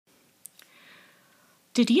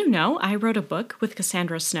Did you know I wrote a book with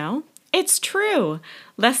Cassandra Snow? It's true!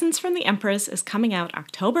 Lessons from the Empress is coming out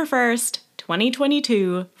October 1st,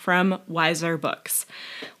 2022 from Wiser Books.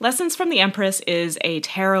 Lessons from the Empress is a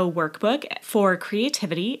tarot workbook for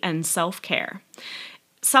creativity and self-care.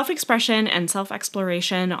 Self-expression and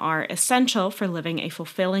self-exploration are essential for living a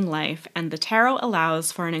fulfilling life, and the tarot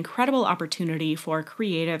allows for an incredible opportunity for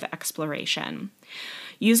creative exploration.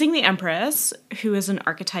 Using the Empress, who is an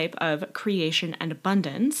archetype of creation and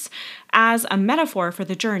abundance, as a metaphor for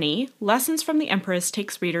the journey, Lessons from the Empress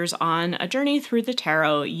takes readers on a journey through the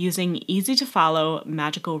tarot using easy-to-follow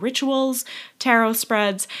magical rituals, tarot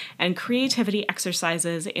spreads, and creativity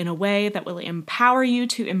exercises in a way that will empower you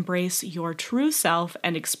to embrace your true self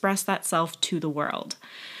and express that self to the world.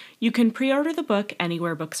 You can pre-order the book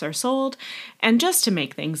anywhere books are sold, and just to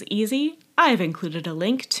make things easy, I've included a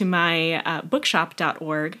link to my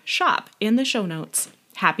bookshop.org shop in the show notes.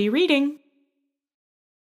 Happy reading!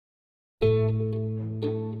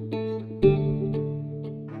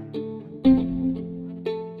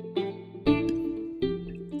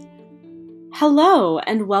 Hello,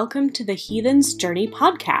 and welcome to the Heathen's Journey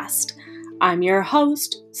podcast. I'm your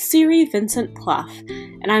host, Siri Vincent Plough,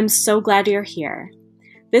 and I'm so glad you're here.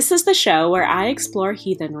 This is the show where I explore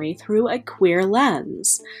heathenry through a queer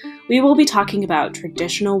lens. We will be talking about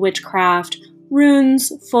traditional witchcraft,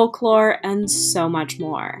 runes, folklore, and so much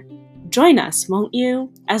more. Join us, won't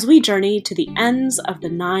you, as we journey to the ends of the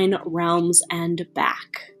 9 realms and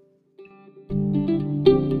back.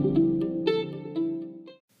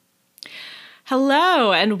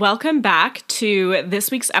 Hello, and welcome back to this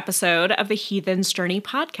week's episode of the Heathen's Journey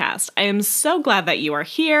podcast. I am so glad that you are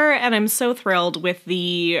here, and I'm so thrilled with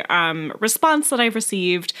the response that I've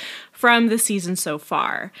received from the season so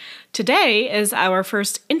far. Today is our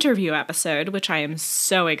first interview episode, which I am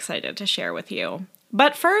so excited to share with you.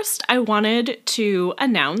 But first, I wanted to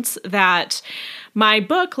announce that my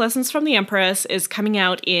book, Lessons from the Empress, is coming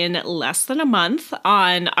out in less than a month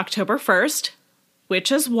on October 1st,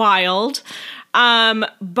 which is wild.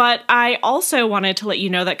 But I also wanted to let you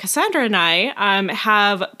know that Cassandra and I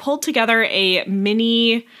have pulled together a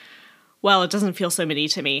mini, well, it doesn't feel so mini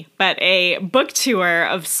to me, but a book tour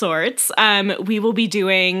of sorts. We will be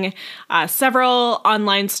doing several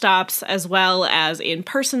online stops as well as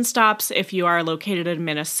in-person stops if you are located in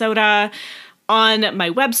Minnesota. On my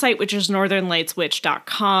website, which is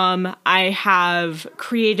northernlightswitch.com, I have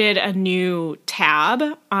created a new tab,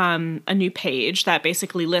 a new page that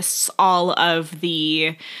basically lists all of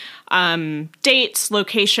the dates,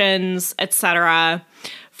 locations, etc.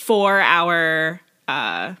 for our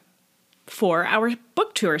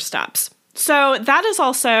book tour stops. So that is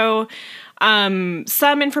also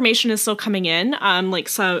some information is still coming in.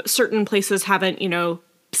 So certain places haven't,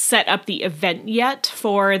 set up the event yet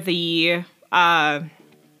for the. Some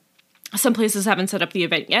places haven't set up the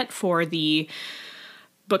event yet for the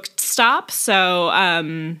book stop, so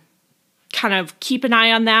kind of keep an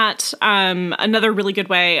eye on that. Another really good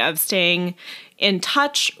way of staying in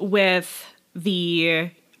touch with the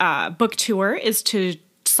book tour is to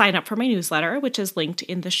sign up for my newsletter, which is linked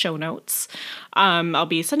in the show notes. I'll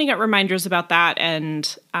be sending out reminders about that, and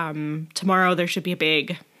tomorrow there should be a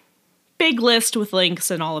big list with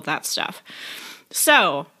links and all of that stuff.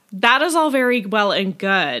 So that is all very well and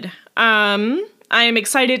good. I am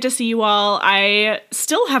excited to see you all. I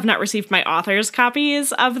still have not received my author's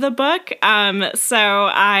copies of the book, so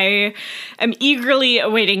I am eagerly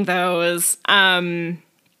awaiting those. Yeah,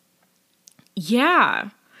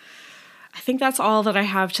 I think that's all that I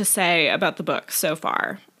have to say about the book so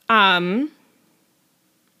far. Yeah,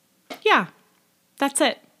 that's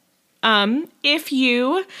it. If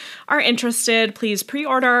you are interested, please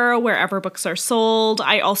pre-order wherever books are sold.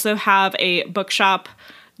 I also have a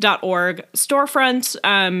bookshop.org storefront,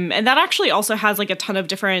 and that actually also has like a ton of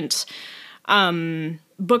different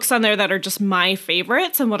books on there that are just my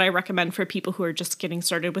favorites and what I recommend for people who are just getting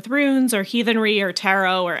started with runes or heathenry or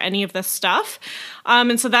tarot or any of this stuff.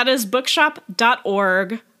 And so that is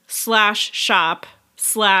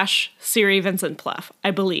bookshop.org/shop/Siri Vincent Plough, I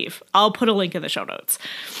believe. I'll put a link in the show notes.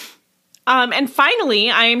 And finally,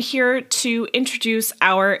 I am here to introduce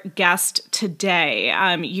our guest today.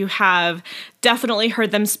 You have definitely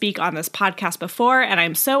heard them speak on this podcast before, and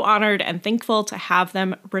I'm so honored and thankful to have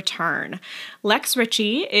them return. Lex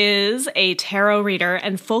Ritchie is a tarot reader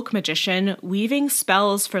and folk magician weaving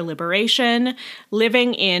spells for liberation,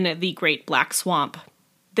 living in the Great Black Swamp.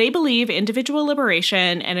 They believe individual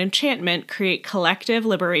liberation and enchantment create collective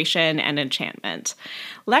liberation and enchantment.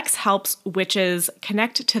 Lex helps witches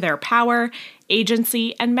connect to their power,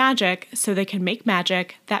 agency, and magic so they can make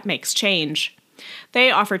magic that makes change.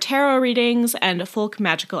 They offer tarot readings and folk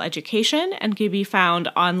magical education and can be found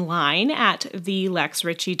online at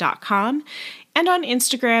thelexritchie.com and on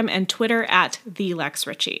Instagram and Twitter at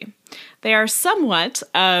thelexritchie. They are somewhat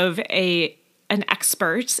of an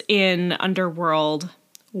expert in underworld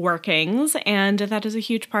workings, and that is a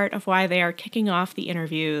huge part of why they are kicking off the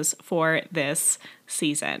interviews for this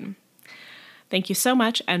season. Thank you so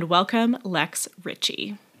much, and welcome, Lex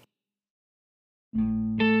Ritchie.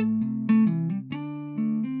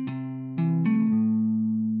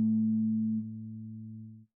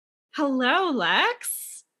 Hello,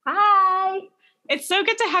 Lex. Hi. It's so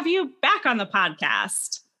good to have you back on the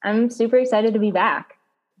podcast. I'm super excited to be back.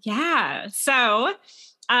 Yeah. So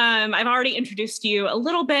I've already introduced you a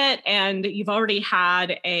little bit, and you've already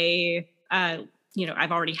had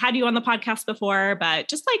I've already had you on the podcast before, but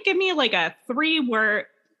just like give me like a three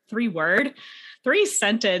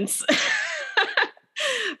sentence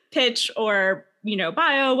pitch or,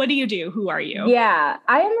 bio. What do you do? Who are you? Yeah,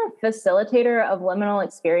 I am a facilitator of liminal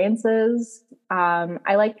experiences.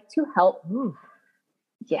 I like to help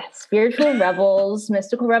spiritual rebels,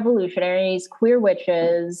 mystical revolutionaries, queer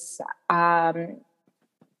witches,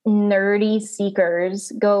 nerdy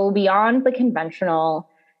seekers go beyond the conventional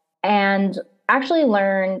and actually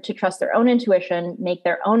learn to trust their own intuition, make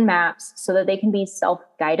their own maps so that they can be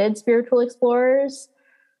self-guided spiritual explorers.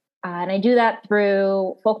 And I do that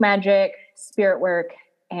through folk magic, spirit work,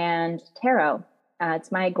 and tarot.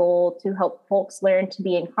 It's my goal to help folks learn to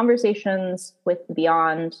be in conversations with the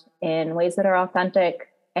beyond in ways that are authentic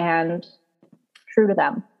and true to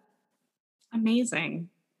them. Amazing.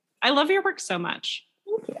 I love your work so much.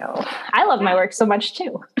 Thank you. I love my work so much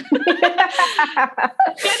too. Genuinely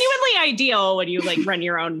ideal when you run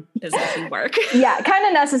your own business and work. Yeah, kind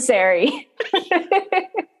of necessary.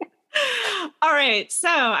 All right. So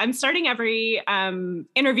I'm starting every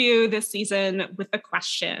interview this season with the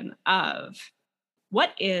question of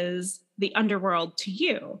what is the underworld to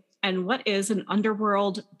you? And what is an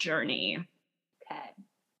underworld journey? Okay.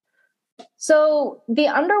 So the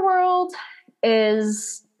underworld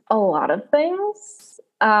is a lot of things.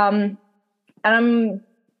 And I'm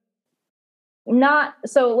not,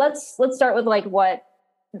 so let's start with what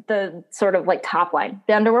the sort of top line.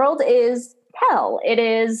 The underworld is hell. It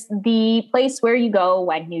is the place where you go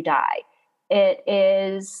when you die. It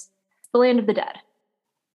is the land of the dead.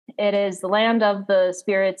 It is the land of the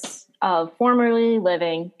spirits of formerly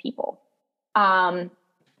living people. But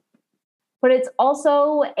it's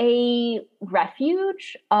also a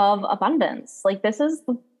refuge of abundance. This is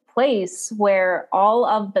the place where all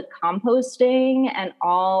of the composting and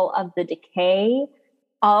all of the decay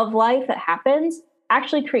of life that happens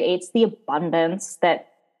actually creates the abundance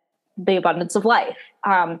of life.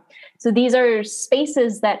 So these are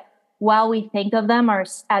spaces that, while we think of them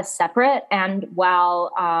as separate, and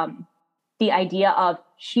while the idea of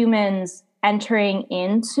humans entering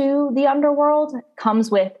into the underworld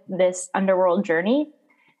comes with this underworld journey,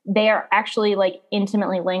 they are actually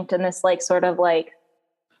intimately linked in this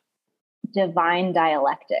divine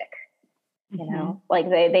dialectic.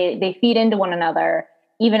 They feed into one another,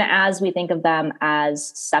 even as we think of them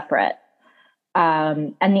as separate.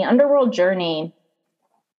 And the underworld journey,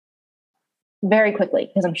 very quickly,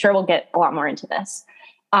 because I'm sure we'll get a lot more into this,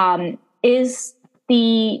 is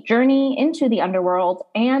the journey into the underworld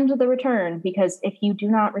and the return. Because if you do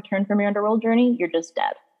not return from your underworld journey, you're just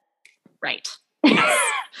dead. Right. Yes.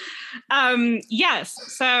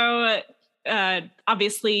 Yes. So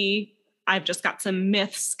obviously, I've just got some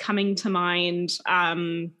myths coming to mind.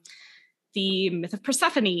 The myth of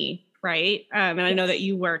Persephone, right? And I know that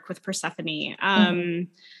you work with Persephone.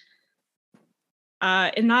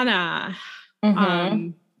 Inanna,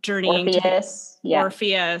 journeying Orpheus. to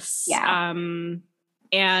Orpheus. Yeah.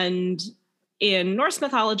 And in Norse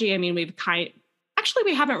mythology,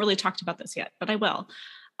 we haven't really talked about this yet, but I will.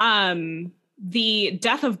 The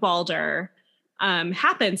death of Balder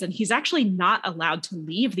happens, and he's actually not allowed to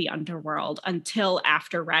leave the underworld until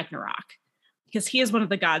after Ragnarok, because he is one of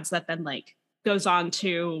the gods that then goes on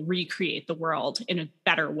to recreate the world in a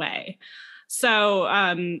better way. So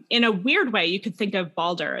in a weird way, you could think of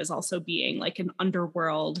Balder as also being an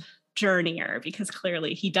underworld journeyer, because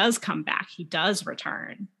clearly he does come back, he does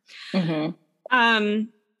return.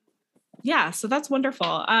 Yeah, so that's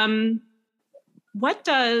wonderful.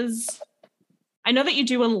 I know that you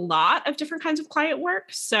do a lot of different kinds of client work.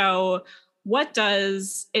 So what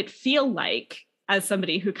does it feel like as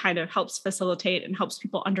somebody who kind of helps facilitate and helps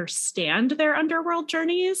people understand their underworld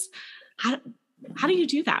journeys? How do you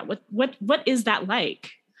do that? What is that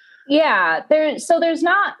like? Yeah, there's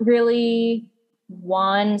not really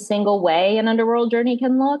one single way an underworld journey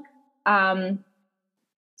can look.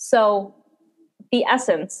 So the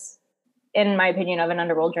essence, in my opinion, of an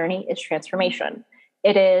underworld journey is transformation.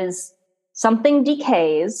 It is something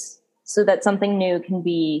decays so that something new can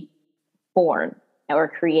be born or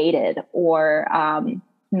created or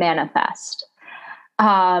manifest.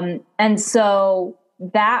 And so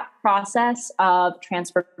that process of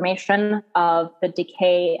transformation, of the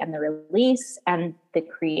decay and the release and the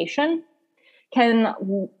creation, can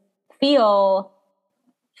feel,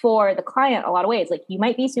 for the client, a lot of ways. Like, you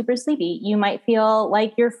might be super sleepy. You might feel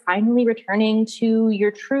like you're finally returning to your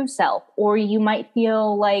true self, or you might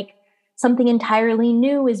feel like something entirely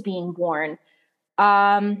new is being born.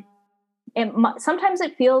 Sometimes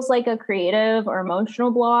it feels like a creative or emotional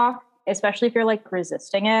block, especially if you're like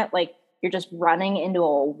resisting it. Like, you're just running into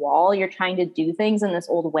a wall. You're trying to do things in this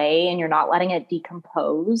old way and you're not letting it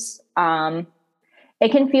decompose.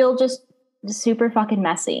 It can feel just super fucking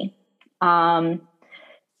messy.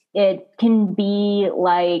 It can be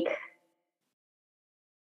like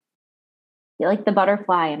the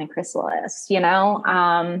butterfly in a chrysalis, you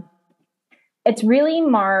know? It's really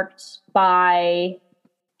marked by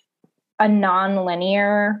a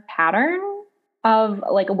non-linear pattern of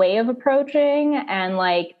like a way of approaching and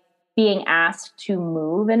like being asked to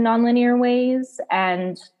move in non-linear ways.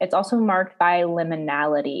 And it's also marked by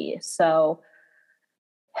liminality. So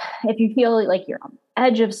if you feel like you're on the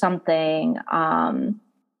edge of something, and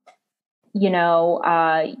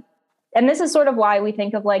this is sort of why we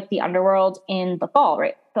think of like the underworld in the fall,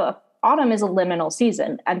 right? The autumn is a liminal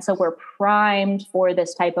season. And so we're primed for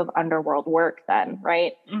this type of underworld work then,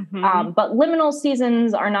 right? Mm-hmm. But liminal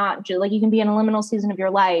seasons are not like, you can be in a liminal season of your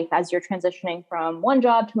life as you're transitioning from one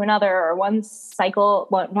job to another, or one stage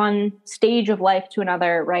of life to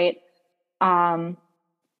another, right?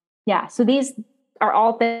 Yeah. So these are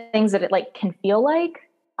all things that it like can feel like.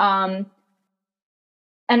 And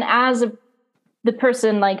as the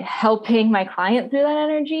person like helping my client through that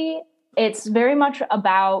energy, it's very much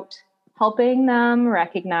about helping them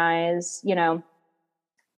recognize,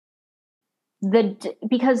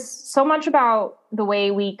 because so much about the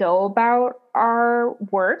way we go about our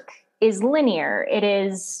work is linear. It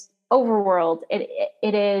is overworld.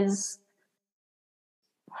 It is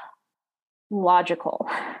logical.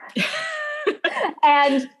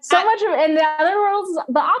 And so much of, and the other world's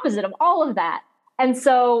the opposite of all of that. And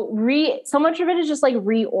so so much of it is just like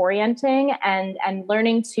reorienting and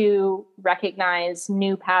learning to recognize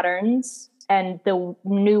new patterns and the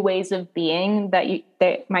new ways of being that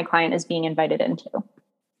my client is being invited into.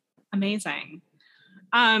 Amazing.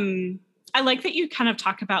 I like that you kind of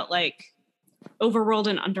talk about like overworld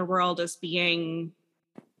and underworld as being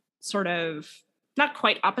sort of not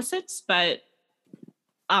quite opposites, but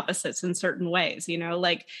opposites in certain ways,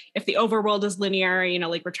 like if the overworld is linear,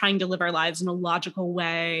 like we're trying to live our lives in a logical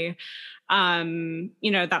way,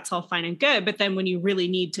 that's all fine and good. But then when you really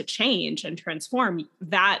need to change and transform,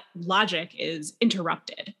 that logic is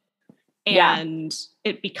interrupted. And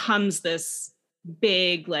it becomes this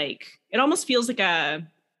big, like, it almost feels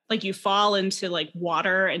like you fall into like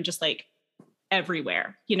water and just like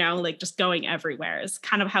everywhere, like just going everywhere is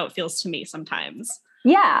kind of how it feels to me sometimes.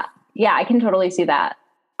 Yeah, I can totally see that.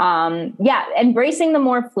 Embracing the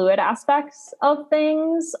more fluid aspects of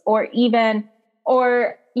things,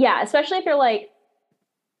 especially if you're like,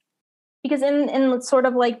 because in sort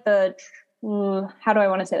of like how do I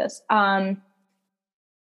want to say this?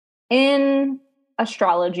 In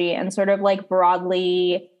astrology and sort of like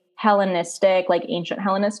broadly Hellenistic, like ancient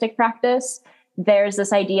Hellenistic practice, there's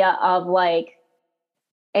this idea of like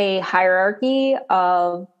a hierarchy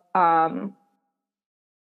of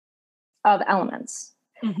elements.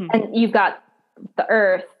 Mm-hmm. And you've got the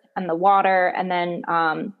earth and the water, and then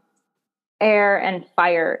air and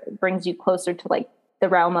fire brings you closer to like the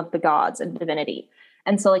realm of the gods and divinity.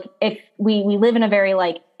 And so like if we live in a very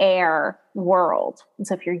like air world, and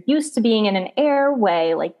so if you're used to being in an air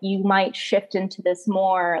way, like you might shift into this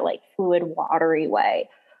more like fluid, watery way.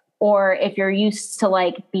 Or if you're used to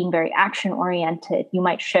like being very action oriented, you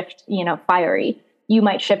might shift, fiery. You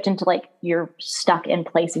might shift into like you're stuck in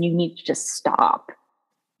place and you need to just stop.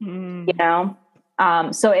 So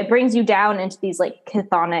it brings you down into these like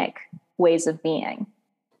chthonic ways of being.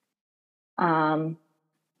 There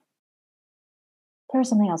was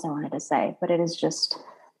something else I wanted to say, but it is just.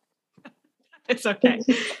 It's okay.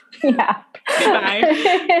 Yeah. Goodbye.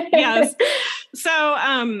 Yes. So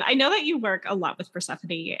I know that you work a lot with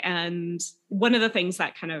Persephone, and one of the things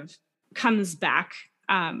that kind of comes back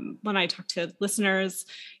when I talk to listeners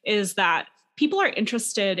is that people are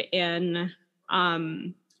interested in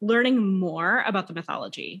learning more about the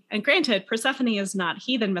mythology. And granted, Persephone is not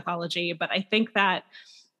heathen mythology, but I think that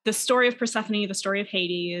the story of Persephone, the story of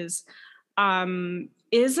Hades,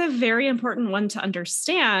 is a very important one to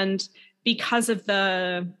understand because of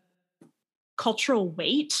the cultural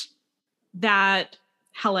weight that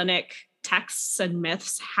Hellenic texts and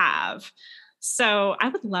myths have. So I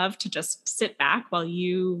would love to just sit back while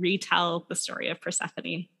you retell the story of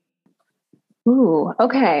Persephone. Ooh,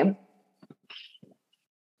 okay.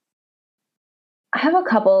 I have a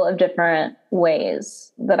couple of different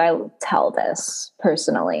ways that I tell this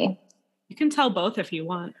personally. You can tell both if you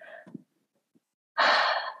want.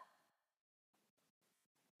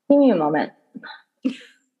 Give me a moment.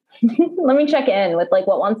 Let me check in with like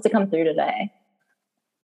what wants to come through today.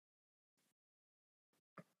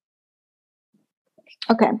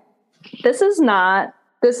 Okay. This is not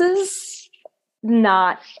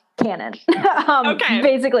canon. Okay.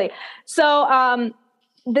 Basically. So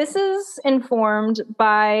this is informed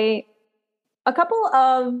by a couple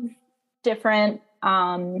of different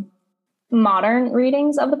modern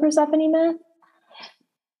readings of the Persephone myth.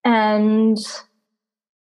 And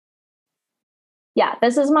yeah,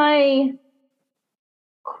 this is my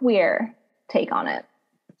queer take on it.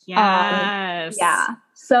 Yes. Yeah.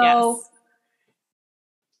 So yes.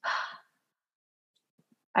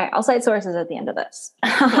 all right, I'll cite sources at the end of this.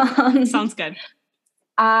 Cool. Sounds good.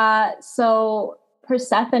 So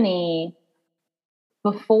Persephone,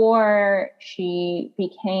 before she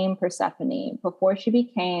became Persephone, before she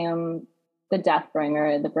became the death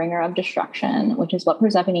bringer, the bringer of destruction, which is what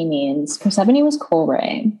Persephone means, Persephone was Kore.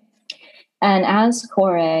 And as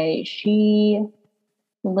Kore, she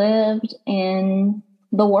lived in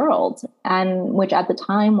the world, and which at the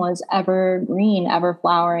time was ever green, ever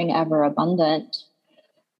flowering, ever abundant.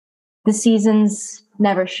 The seasons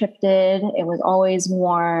never shifted. It was always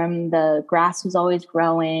warm. The grass was always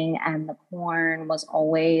growing, and the corn was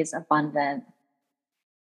always abundant.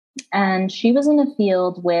 And she was in a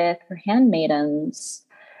field with her handmaidens,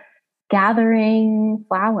 gathering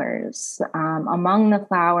flowers. Among the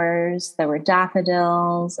flowers, there were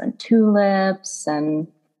daffodils and tulips, and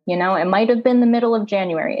it might have been the middle of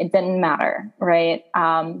January. It didn't matter, right?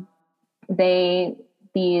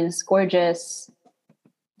 These gorgeous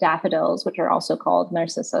daffodils, which are also called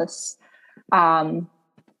narcissus,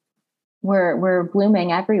 were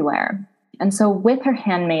blooming everywhere. And so with her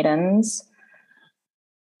handmaidens,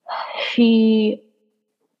 she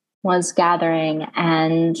was gathering,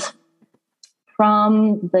 and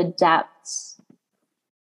from the depths,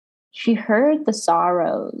 she heard the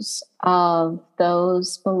sorrows of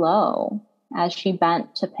those below as she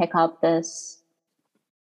bent to pick up this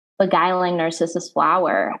beguiling narcissus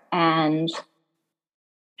flower. And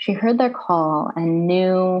she heard their call and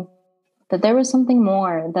knew that there was something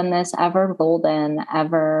more than this ever golden,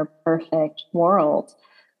 ever perfect world,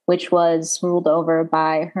 which was ruled over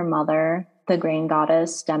by her mother, the grain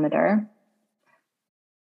goddess Demeter.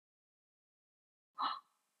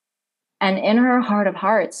 And in her heart of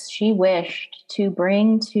hearts, she wished to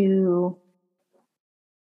bring to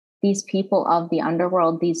these people of the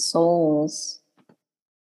underworld, these souls,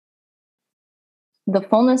 the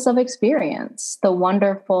fullness of experience, the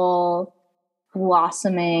wonderful,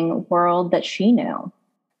 blossoming world that she knew.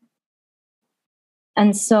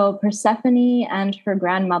 And so Persephone and her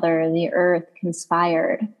grandmother, the earth,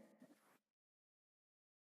 conspired.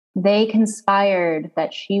 They conspired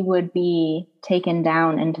that she would be taken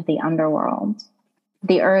down into the underworld.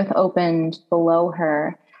 The earth opened below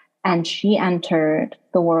her, and she entered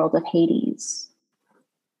the world of Hades.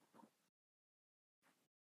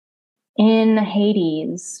 In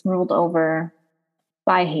Hades, ruled over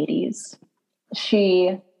by Hades,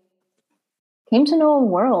 she came to know a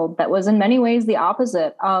world that was in many ways the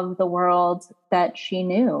opposite of the world that she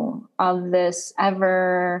knew, of this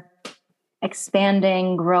ever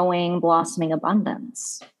expanding, growing, blossoming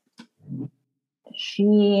abundance.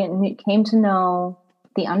 She came to know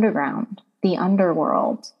the underground, the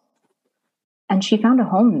underworld, and she found a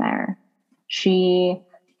home there. She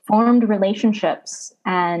formed relationships,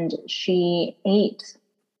 and she ate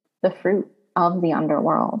the fruit of the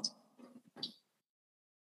underworld.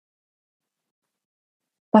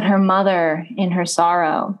 But her mother, in her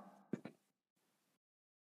sorrow,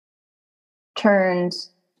 turned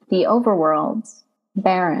the overworld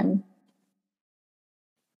barren.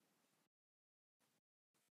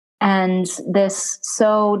 And this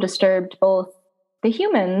so disturbed both the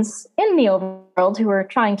humans in the overworld who were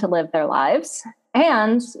trying to live their lives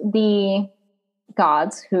and the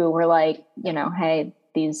gods who were like, hey,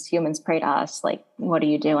 these humans pray to us. Like, what are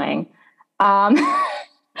you doing?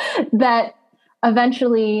 That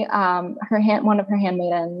eventually one of her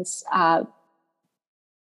handmaidens,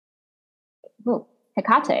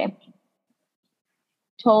 Hecate,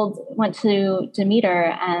 went to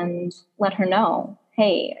Demeter and let her know,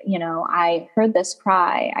 hey, I heard this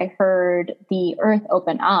cry. I heard the earth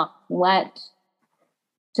open up. Let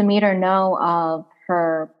Demeter know of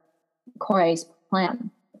her Kore's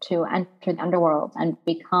plan to enter the underworld and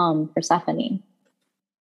become Persephone.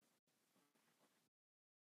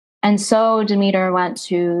 And so Demeter went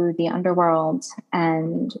to the underworld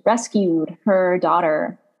and rescued her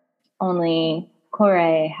daughter. Only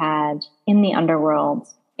Kore had, in the underworld,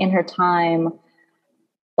 in her time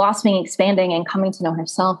blossoming, expanding, and coming to know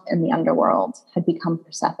herself in the underworld, had become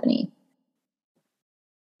Persephone.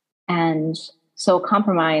 And so a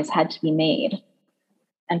compromise had to be made.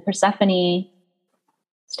 And Persephone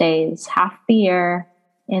stays half the year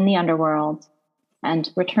in the underworld and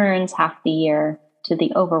returns half the year to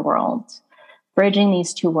the overworld, bridging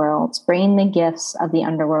these two worlds, bringing the gifts of the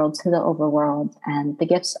underworld to the overworld and the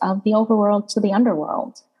gifts of the overworld to the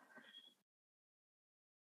underworld.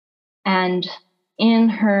 And in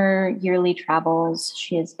her yearly travels,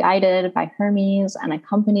 she is guided by Hermes and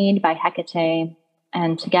accompanied by Hecate.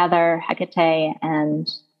 And together, Hecate and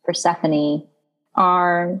Persephone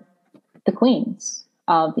are the queens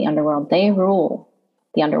of the underworld. They rule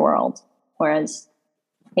the underworld, whereas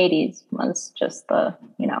Hades was just the,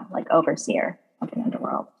 overseer of the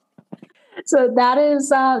underworld. So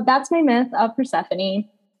that's my myth of Persephone.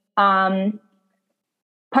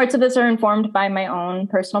 Parts of this are informed by my own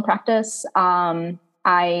personal practice.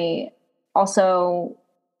 I also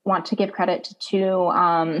want to give credit to two,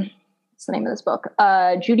 what's the name of this book?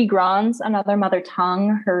 Judy Grann's Another Mother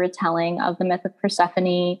Tongue, her retelling of the myth of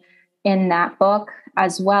Persephone in that book,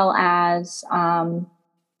 as well as,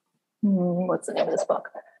 what's the name of this book?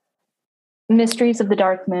 Mysteries of the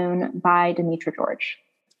Dark Moon by Demetra George.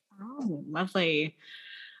 Oh, lovely.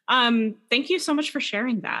 Thank you so much for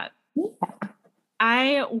sharing that. Yeah.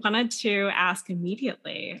 I wanted to ask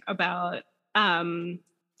immediately about kind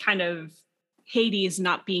of Hades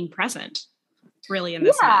not being present really in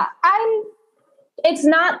this. Yeah, it's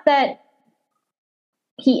not that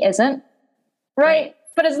he isn't, right?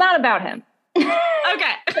 But it's not about him.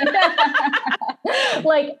 Okay.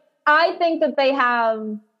 I think that they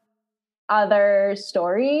have other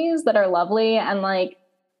stories that are lovely, and I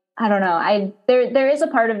don't know, there is a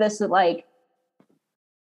part of this that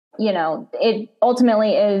it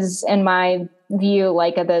ultimately is, in my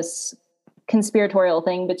view, this conspiratorial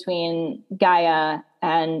thing between Gaia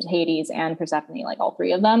and Hades and Persephone, all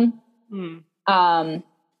three of them. And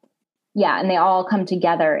they all come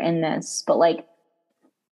together in this, but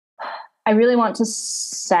I really want to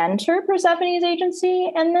center Persephone's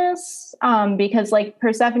agency in this, because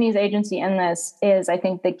Persephone's agency in this is, I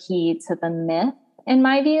think, the key to the myth, in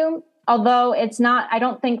my view. Although it's not, I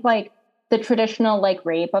don't think the traditional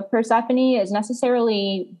rape of Persephone is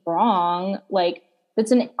necessarily wrong.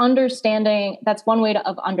 It's an understanding. That's one way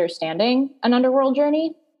of understanding an underworld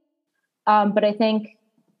journey. But I think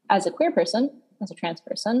as a queer person, as a trans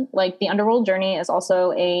person, the underworld journey is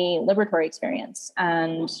also a liberatory experience,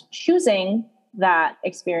 and choosing that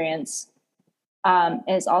experience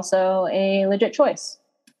is also a legit choice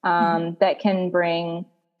that can bring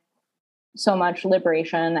so much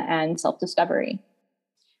liberation and self-discovery.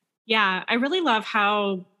 Yeah, I really love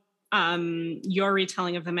how your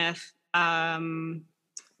retelling of the myth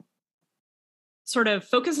sort of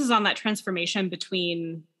focuses on that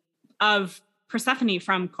transformation of Persephone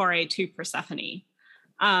from Kore to Persephone.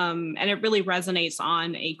 And it really resonates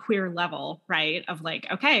on a queer level, right? Of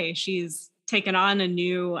okay, she's taken on a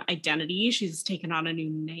new identity. She's taken on a new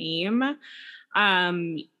name.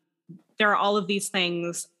 There are all of these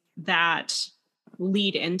things that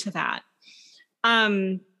lead into that.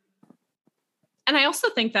 And I also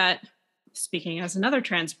think that, speaking as another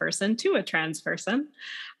trans person to a trans person,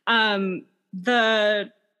 the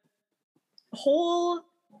whole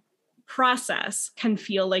process can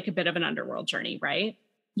feel like a bit of an underworld journey, right?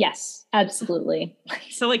 Yes, absolutely.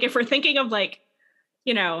 So if we're thinking of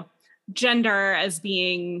gender as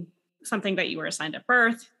being something that you were assigned at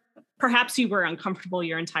birth, perhaps you were uncomfortable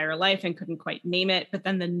your entire life and couldn't quite name it, but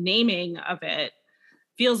then the naming of it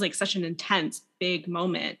feels like such an intense, big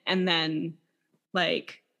moment. And then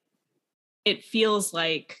it feels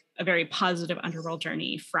like a very positive underworld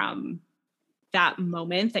journey from that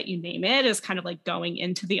moment that you name it, is kind of going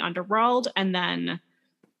into the underworld. And then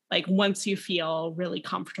once you feel really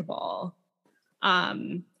comfortable,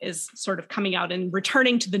 is sort of coming out and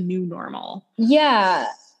returning to the new normal. Yeah.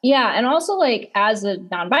 Yeah. And also as a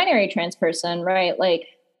non-binary trans person, right?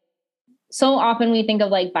 So often we think of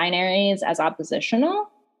binaries as oppositional.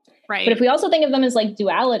 Right. But if we also think of them as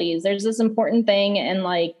dualities, there's this important thing in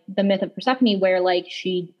the myth of Persephone where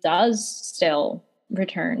she does still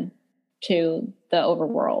return to the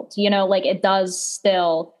overworld. You know, like it does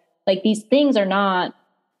still, like these things are not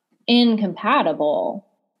incompatible.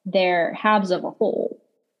 They're halves of a whole.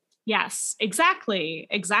 Yes, exactly.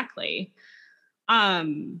 Exactly.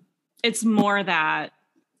 It's more that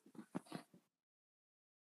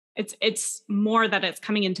it's more that it's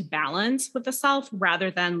coming into balance with the self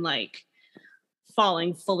rather than like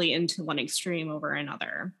falling fully into one extreme over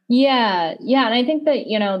another. Yeah. Yeah. And I think that,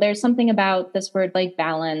 you know, there's something about this word like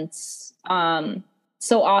balance.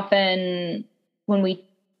 So often when we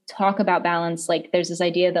talk about balance, like there's this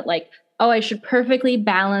idea that like, oh, I should perfectly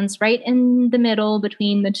balance right in the middle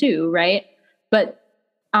between the two, right? But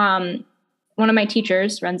one of my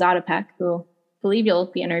teachers, Renzada Peck, who I believe you'll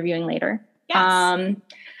be interviewing later, Yes.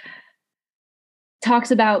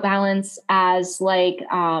 talks about balance as like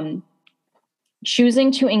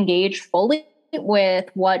choosing to engage fully with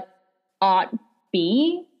what ought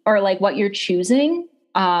be, or like what you're choosing,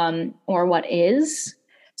 or what is.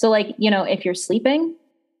 So like, you know, if you're sleeping,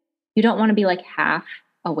 you don't want to be like half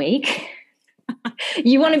awake.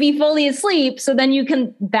 You want to be fully asleep so then you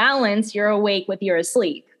can balance your awake with your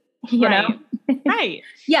asleep, you right. know? Right.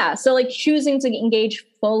 Yeah. So like choosing to engage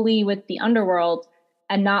fully with the underworld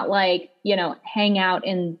and not like, you know, hang out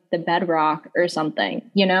in the bedrock or something,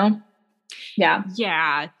 you know? Yeah.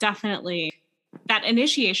 Yeah, definitely. That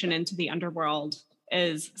initiation into the underworld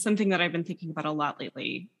is something that I've been thinking about a lot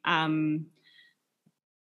lately.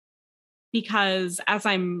 Because as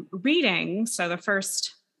I'm reading, so the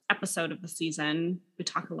first episode of the season, we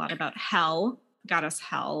talk a lot about Hel, goddess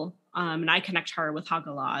Hel, and I connect her with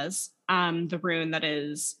Hagalaz, the rune that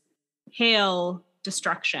is hail,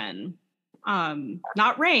 destruction,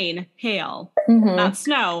 not rain, hail, not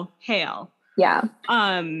snow, hail. Yeah.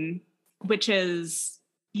 Which is,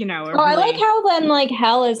 you know, I like how then like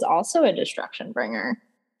Hel is also a destruction bringer.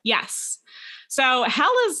 Yes. So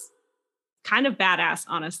Hel is kind of badass,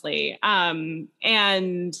 honestly.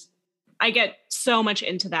 And I get so much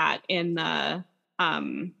into that in the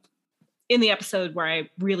episode where I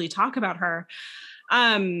really talk about her.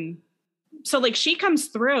 So like she comes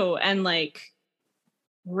through and like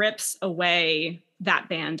rips away that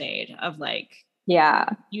band-aid of like, yeah,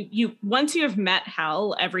 you once you have met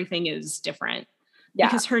Hel, everything is different. Yeah.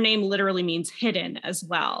 Because her name literally means hidden as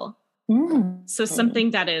well. So Mm-hmm.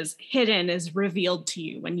 something that is hidden is revealed to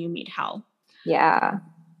you when you meet Hel. Yeah.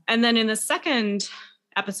 And then in the second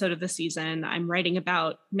episode of the season, I'm writing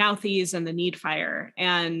about Nauthiz and the Needfire.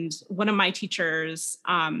 And one of my teachers'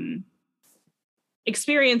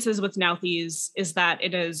 experiences with Nauthiz is that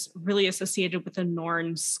it is really associated with the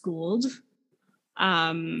Norn Skuld,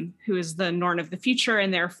 who is the Norn of the future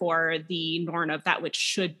and therefore the Norn of that which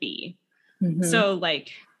should be. Mm-hmm. So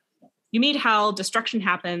like you meet Hel, destruction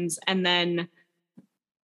happens, and then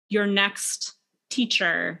your next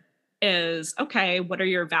teacher is, okay, what are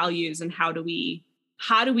your values and how do we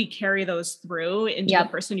carry those through into the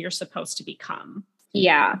person you're supposed to become?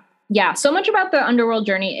 Yeah. Yeah. So much about the underworld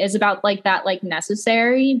journey is about like that, like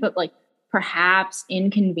necessary, but like perhaps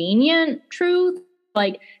inconvenient truth.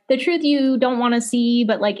 Like the truth you don't want to see,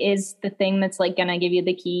 but like is the thing that's like going to give you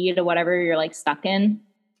the key to whatever you're like stuck in.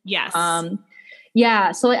 Yes.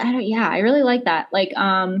 Yeah. So I really like that. Like,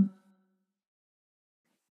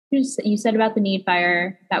 you said about the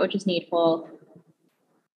Needfire, that which is needful.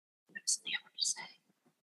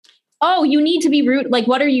 Oh, you need to be rooted. Like,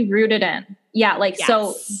 what are you rooted in? Yeah. Like,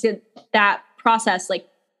 so that process, like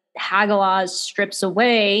Hagalaz strips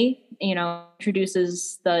away, you know,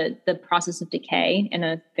 introduces the process of decay in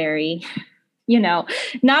a very, you know,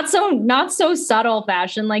 not so subtle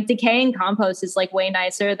fashion. Like decay and compost is like way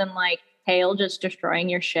nicer than like hail just destroying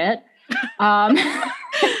your shit. But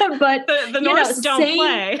the Norse don't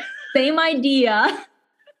play. Same idea.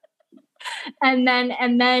 And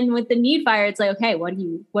then with the Needfire, it's like, okay, what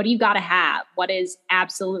do you got to have? What is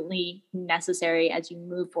absolutely necessary as you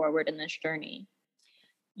move forward in this journey?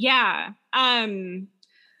 Yeah. The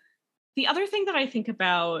other thing that I think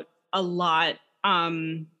about a lot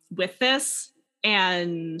with this,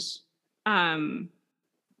 and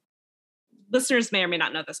listeners may or may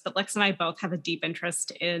not know this, but Lex and I both have a deep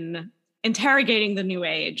interest in interrogating the New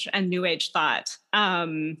Age and New Age thought.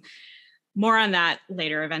 More on that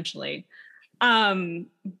later eventually.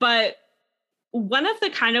 But one of the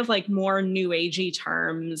kind of like more New Agey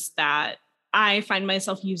terms that I find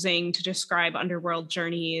myself using to describe underworld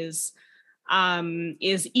journeys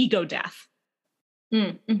is ego death.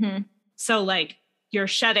 Mm-hmm. So like you're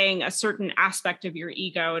shedding a certain aspect of your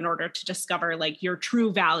ego in order to discover like your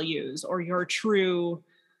true values or your true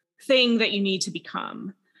thing that you need to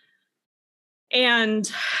become. And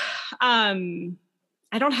I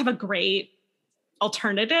don't have a great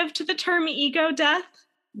alternative to the term ego death.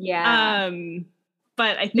 Yeah.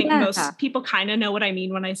 But I think most people kind of know what I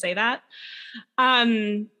mean when I say that.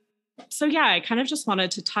 So yeah, I kind of just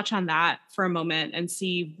wanted to touch on that for a moment and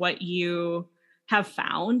see what you have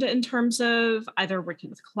found in terms of either working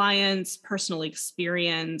with clients, personal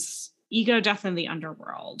experience, ego death in the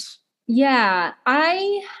underworld. Yeah,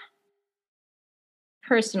 I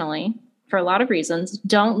personally, for a lot of reasons,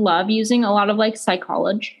 don't love using a lot of like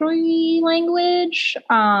psychology language.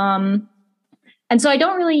 And so I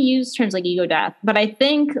don't really use terms like ego death, but I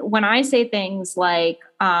think when I say things like,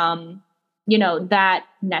 that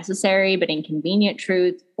necessary but inconvenient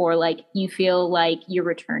truth, or like you feel like you're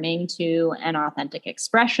returning to an authentic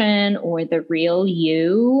expression or the real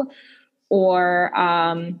you, or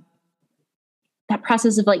that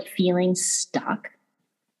process of like feeling stuck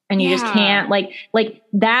and you just can't like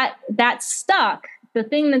that stuck, the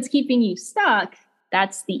thing that's keeping you stuck,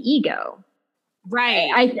 that's the ego.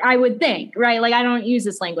 Right. I would think, right? Like I don't use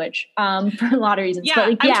this language for a lot of reasons. Yeah, but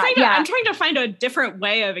like, I'm trying to find a different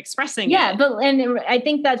way of expressing it. Yeah, and I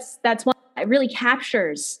think that's one that really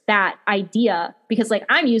captures that idea, because like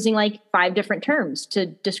I'm using like 5 different terms to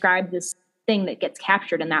describe this thing that gets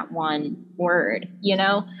captured in that one word,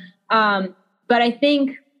 But I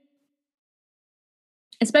think,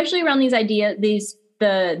 especially around these ideas,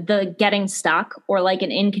 the getting stuck or like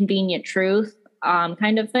an inconvenient truth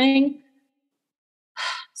kind of thing.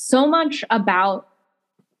 So much about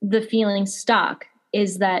the feeling stuck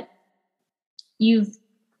is that you've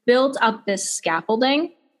built up this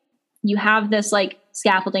scaffolding. You have this like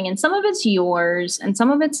scaffolding, and some of it's yours and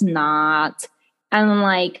some of it's not. And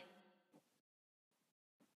like,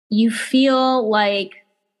 you feel like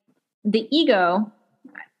the ego,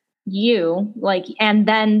 you like, and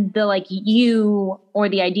then the like you, or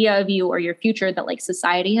the idea of you or your future that like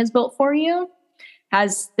society has built for you,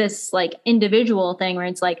 has this like individual thing where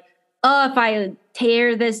it's like, oh, if I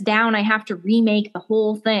tear this down, I have to remake the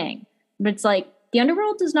whole thing. But it's like, the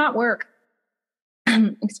underworld does not work,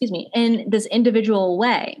 excuse me, in this individual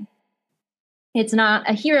way. It's not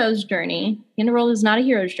a hero's journey. The underworld is not a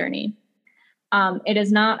hero's journey. It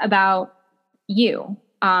is not about you.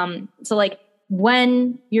 So like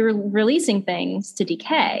when you're releasing things to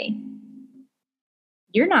decay,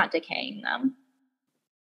 you're not decaying them.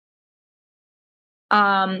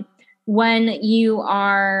 When you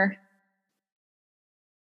are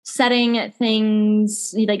setting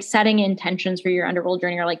things, like setting intentions for your underworld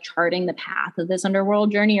journey, or like charting the path of this underworld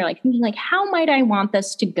journey, you're like thinking like, how might I want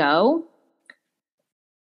this to go?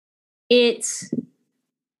 The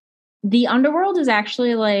underworld is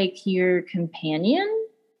actually like your companion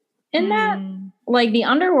in that. Like the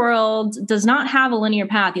underworld does not have a linear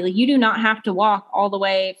path. Like you do not have to walk all the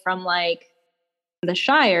way from like the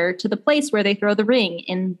Shire to the place where they throw the ring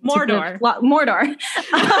in Mordor. Mordor.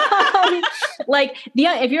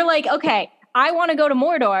 If you're like, okay, I want to go to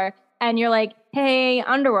Mordor, and you're like, hey,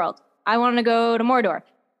 underworld, I want to go to Mordor.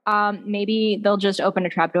 Maybe they'll just open a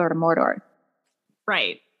trapdoor to Mordor.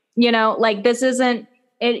 Right. Like this isn't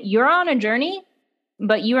it. You're on a journey,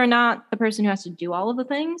 but you are not the person who has to do all of the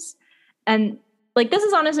things. And like, this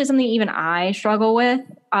is honestly something even I struggle with.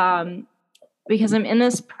 Because I'm in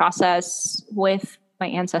this process with my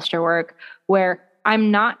ancestor work where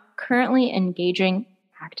I'm not currently engaging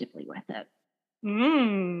actively with it.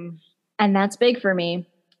 And that's big for me.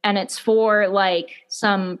 And it's for like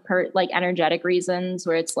some energetic reasons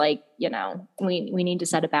where it's like, we need to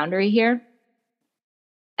set a boundary here.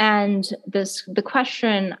 And the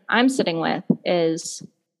question I'm sitting with is,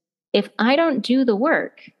 if I don't do the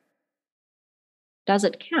work, does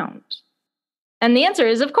it count? And the answer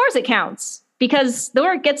is, of course it counts, because the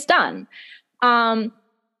work gets done.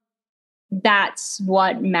 That's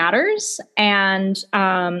what matters. And,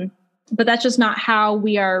 but that's just not how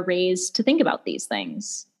we are raised to think about these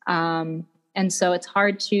things. And so it's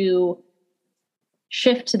hard to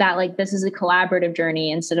shift to that, like, this is a collaborative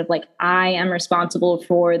journey instead of like, I am responsible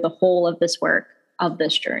for the whole of this work of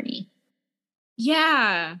this journey.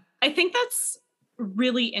 Yeah, I think that's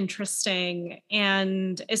really interesting,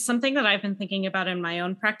 and is something that I've been thinking about in my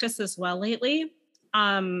own practice as well lately.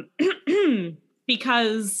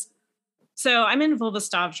 Because so I'm in Vulva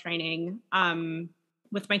Stav training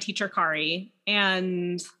with my teacher Kari,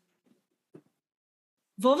 and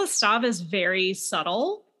Vulva Stav is very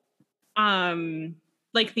subtle.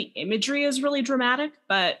 Like the imagery is really dramatic,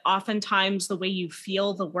 but oftentimes the way you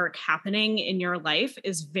feel the work happening in your life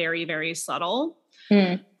is very, very subtle.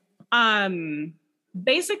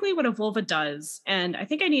 Basically what a vulva does, and I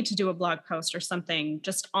think I need to do a blog post or something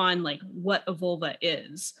just on like what a vulva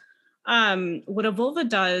is. What a vulva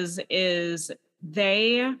does is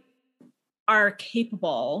they are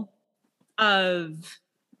capable of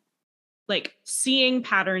like seeing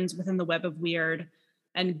patterns within the web of weird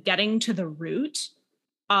and getting to the root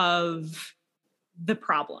of the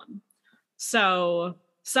problem. So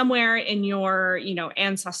somewhere in your,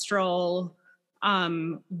 ancestral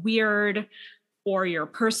weird or your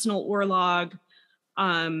personal orlog,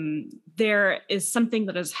 there is something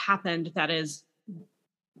that has happened that is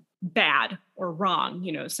bad or wrong.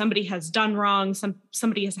 Somebody has done wrong.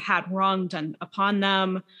 Somebody has had wrong done upon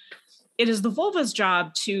them. It is the vulva's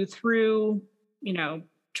job to, through,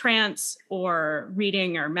 trance or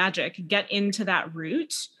reading or magic, get into that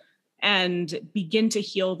root and begin to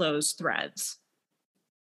heal those threads.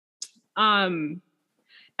 And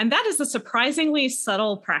that is a surprisingly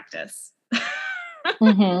subtle practice.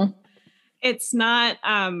 Mm-hmm. It's not,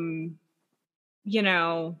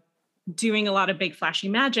 doing a lot of big flashy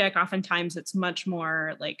magic. Oftentimes it's much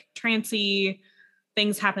more like trancey.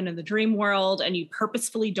 Things happen in the dream world and you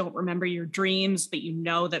purposefully don't remember your dreams, but you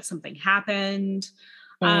know that something happened.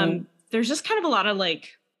 There's just kind of a lot of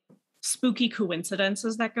like spooky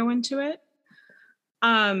coincidences that go into it.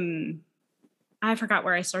 I forgot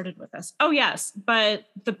where I started with this. Oh yes. But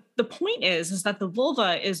the point is that the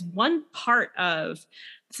vulva is one part of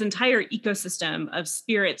this entire ecosystem of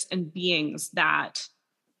spirits and beings that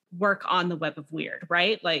work on the web of weird,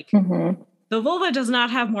 right? Like the vulva does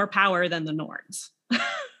not have more power than the Norns.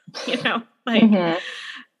 The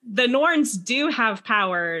Norns do have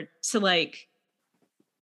power to like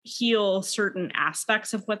heal certain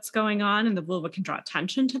aspects of what's going on, and the vulva can draw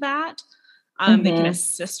attention to that. They can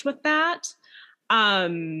assist with that.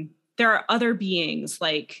 There are other beings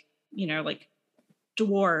like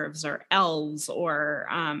dwarves or elves or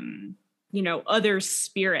other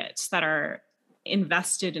spirits that are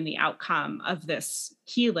invested in the outcome of this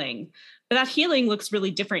healing, but that healing looks really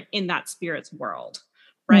different in that spirit's world,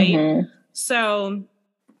 right? So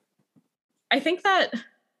I think that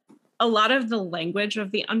a lot of the language of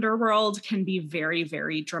the underworld can be very,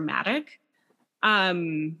 very dramatic,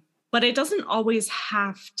 but it doesn't always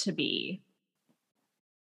have to be,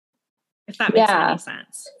 if that makes any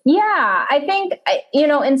sense. Yeah, I think,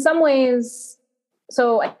 in some ways,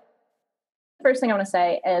 first thing I want to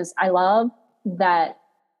say is I love that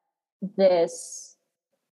this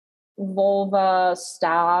vulva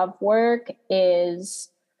stav work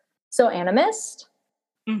is so animist.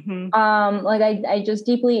 I just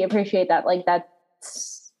deeply appreciate that. Like that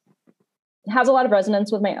has a lot of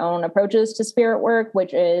resonance with my own approaches to spirit work,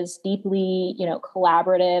 which is deeply,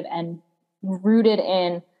 collaborative and rooted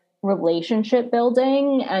in relationship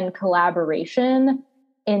building and collaboration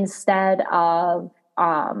instead of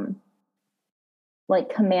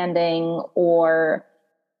like commanding or,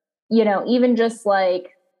 even just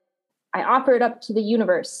like I offer it up to the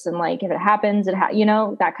universe and like if it happens,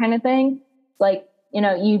 that kind of thing. Like,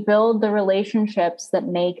 you build the relationships that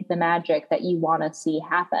make the magic that you want to see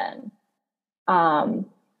happen. And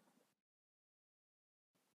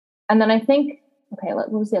then I think, what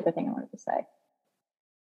was the other thing I wanted to say?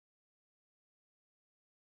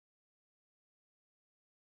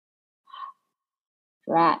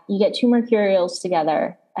 Rat, you get two Mercurials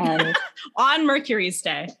together and on Mercury's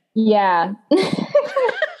day. Yeah.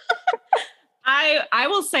 I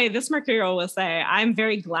will say, this Mercurial will say, I'm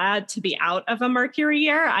very glad to be out of a Mercury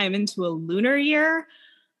year. I'm into a lunar year.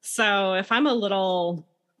 So if I'm a little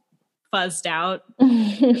fuzzed out,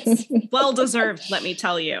 it's well-deserved, let me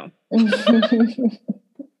tell you.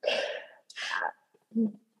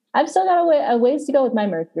 I've still got a ways to go with my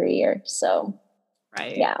Mercury year. So,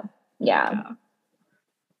 right. Yeah.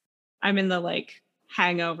 I'm in the like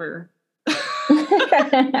hangover.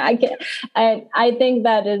 I think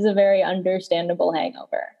that is a very understandable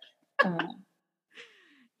hangover.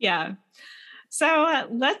 Yeah. So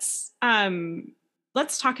let's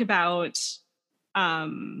talk about.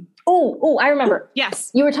 Oh, I remember. Yes.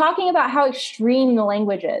 You were talking about how extreme the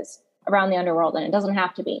language is around the underworld, and it doesn't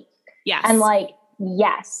have to be. Yes. And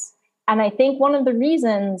yes. And I think one of the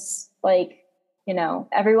reasons,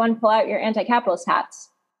 everyone pull out your anti-capitalist hats.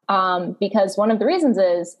 Because one of the reasons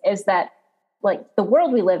is that the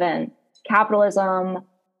world we live in, capitalism,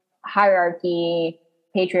 hierarchy,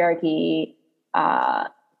 patriarchy,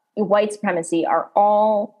 white supremacy are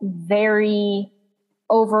all very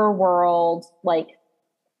overworld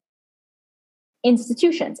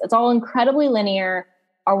institutions. It's all incredibly linear.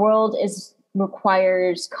 Our world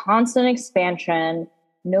requires constant expansion,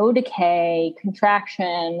 no decay,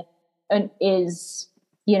 contraction, and is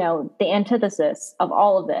the antithesis of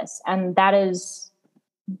all of this. And that is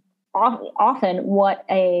often what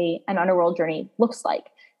an underworld journey looks like.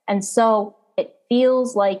 And so it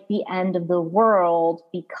feels like the end of the world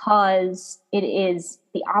because it is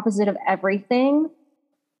the opposite of everything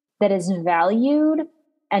that is valued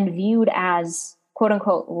and viewed as quote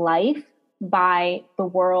unquote life by the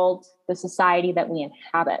world, the society that we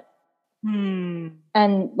inhabit.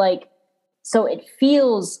 And like, so it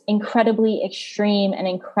feels incredibly extreme and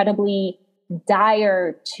incredibly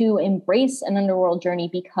dire to embrace an underworld journey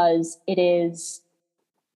because it is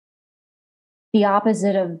the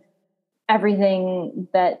opposite of everything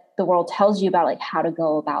that the world tells you about, like how to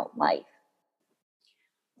go about life.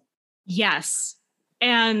 Yes.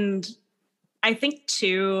 And I think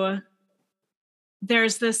too,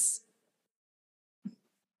 there's this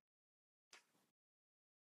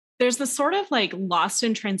sort of like lost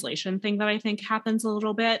in translation thing that I think happens a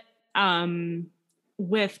little bit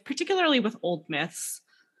particularly with old myths.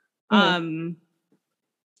 I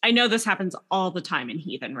know this happens all the time in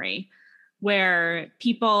heathenry, where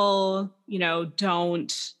people,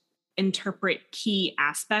 don't interpret key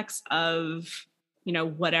aspects of,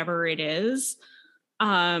 whatever it is,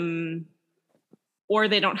 or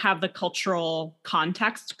they don't have the cultural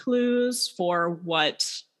context clues for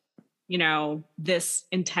what, this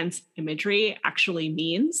intense imagery actually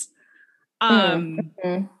means.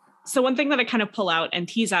 So one thing that I kind of pull out and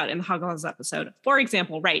tease out in the Hogwarts episode, for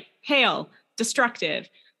example, right, hail, destructive,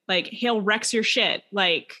 like hail wrecks your shit.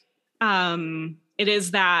 Like it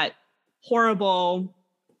is that horrible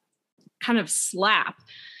kind of slap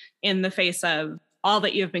in the face of all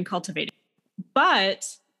that you have been cultivating. But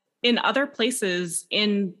in other places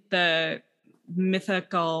in the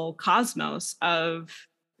mythical cosmos of,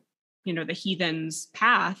 the heathen's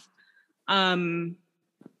path, Yggdrasil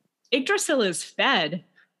is fed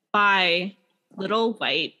by little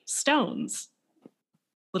white stones,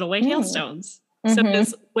 little white hailstones. So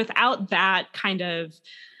without that kind of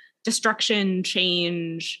destruction,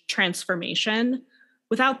 change, transformation,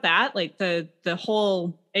 without that, like the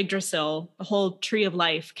whole Yggdrasil, the whole tree of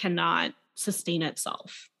life cannot sustain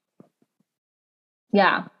itself.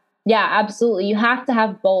 Yeah, absolutely. You have to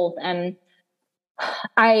have both. And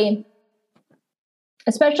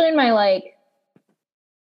especially in my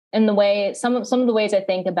in the way some of the ways I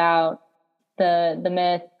think about the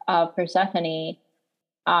myth of Persephone,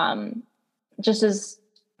 just as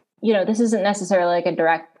this isn't necessarily like a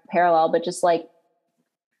direct parallel, but just like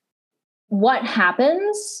what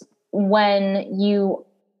happens when you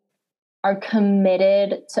are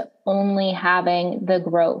committed to only having the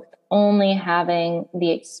growth, only having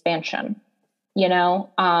the expansion,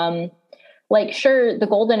 like, sure, the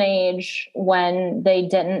golden age when they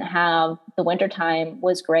didn't have the wintertime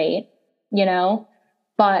was great,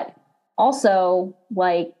 but also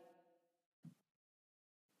like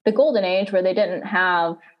the golden age where they didn't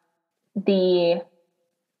have the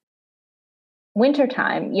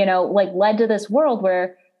wintertime, led to this world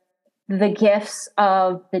where the gifts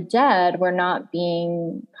of the dead were not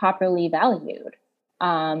being properly valued,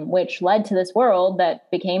 which led to this world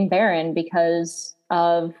that became barren because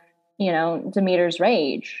of Demeter's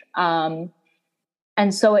rage. And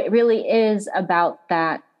so it really is about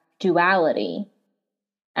that duality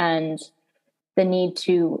and the need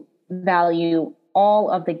to value all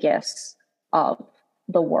of the gifts of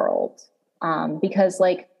the world. Because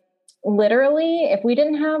literally, if we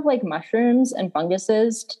didn't have mushrooms and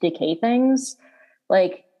funguses to decay things,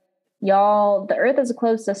 y'all, the earth is a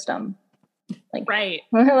closed system. Right.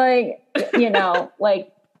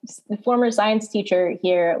 The former science teacher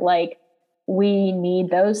here, we need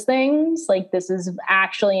those things. This is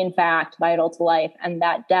actually, in fact, vital to life. And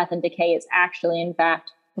that death and decay is actually, in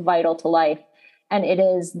fact, vital to life. And it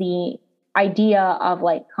is the idea of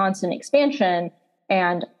constant expansion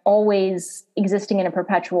and always existing in a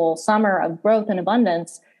perpetual summer of growth and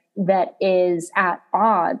abundance that is at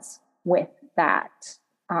odds with that.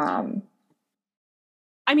 I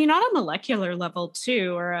mean, on a molecular level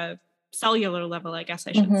too, or a cellular level, I guess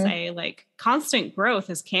I should say, constant growth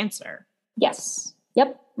is cancer. Yes.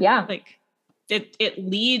 Yep. Yeah. It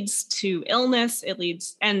leads to illness.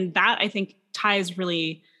 And that I think ties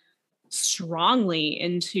really strongly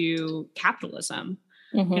into capitalism.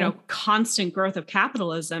 Constant growth of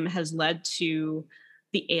capitalism has led to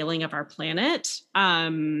the ailing of our planet,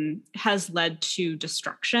 has led to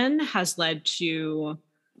destruction, has led to,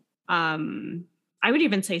 I would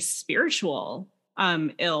even say spiritual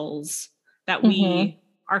ills that we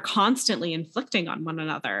are constantly inflicting on one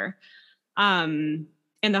another, in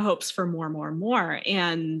the hopes for more, more, more.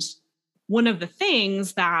 And one of the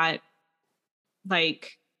things that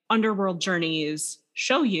underworld journeys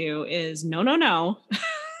show you is no.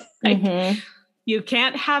 You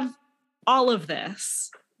can't have all of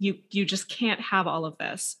this. You just can't have all of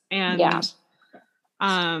this. And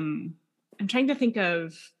I'm trying to think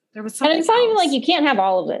of, there was And something it's not even else. like you can't have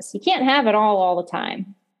all of this. You can't have it all the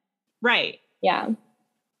time. Right. Yeah.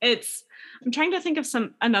 I'm trying to think of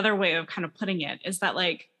another way of kind of putting it is that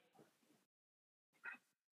like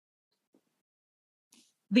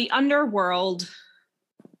the underworld,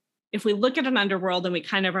 if we look at an underworld and we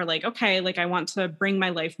kind of are like, okay, like I want to bring my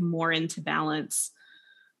life more into balance.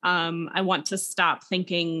 I want to stop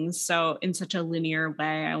thinking so in such a linear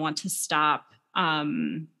way. I want to stop, I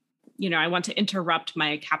want to interrupt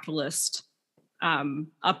my capitalist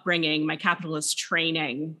upbringing, my capitalist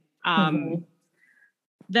training.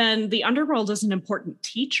 Then the underworld is an important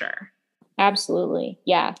teacher. Absolutely.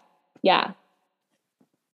 Yeah. Yeah.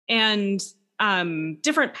 And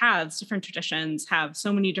different paths, different traditions have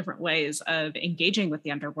so many different ways of engaging with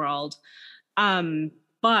the underworld.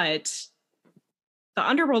 But the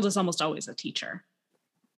underworld is almost always a teacher.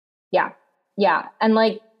 Yeah. Yeah. And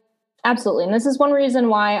like, absolutely. And this is one reason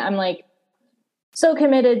why I'm like so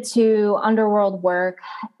committed to underworld work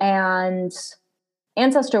and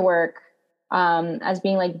ancestor work as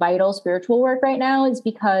being like vital spiritual work right now, is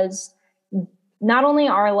because not only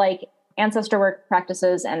are like ancestor work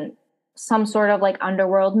practices and some sort of like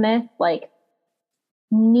underworld myth like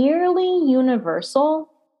nearly universal.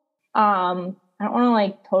 I don't want to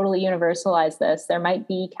like totally universalize this. There might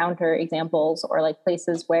be counter examples or like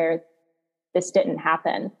places where this didn't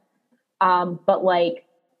happen. But like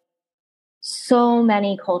so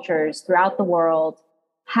many cultures throughout the world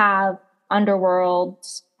have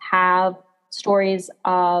underworlds, have stories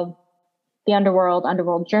of the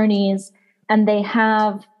underworld journeys, and they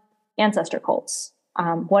have ancestor cults.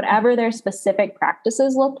 Whatever their specific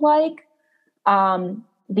practices look like,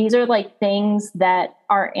 these are like things that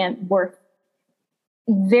were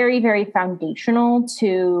very, very foundational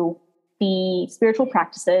to the spiritual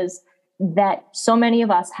practices that so many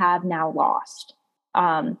of us have now lost.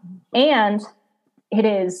 And it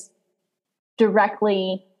is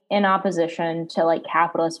directly in opposition to like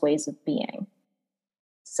capitalist ways of being.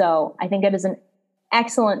 So I think it is an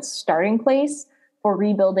excellent starting place for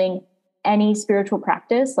rebuilding any spiritual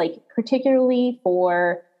practice, like particularly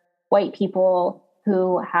for white people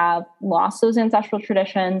who have lost those ancestral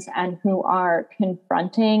traditions and who are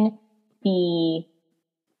confronting the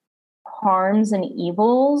harms and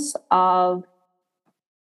evils of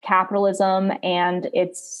capitalism and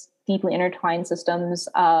its deeply intertwined systems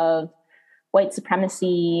of white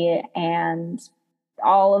supremacy and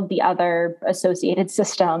all of the other associated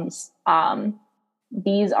systems.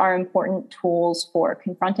 These are important tools for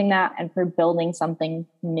confronting that and for building something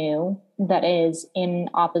new that is in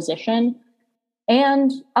opposition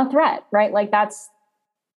and a threat, right? Like that's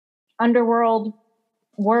underworld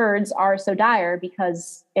words are so dire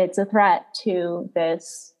because it's a threat to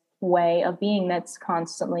this way of being that's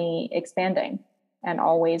constantly expanding and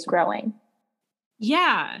always growing.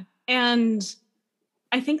 Yeah. And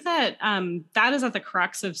I think that that is at the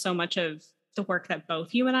crux of so much of the work that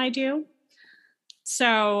both you and I do.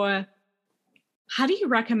 So how do you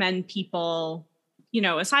recommend people,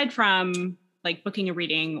 aside from like booking a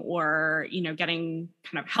reading or, getting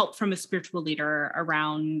kind of help from a spiritual leader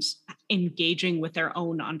around engaging with their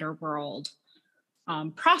own underworld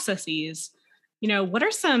processes, what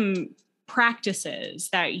are some practices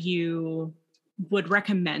that you would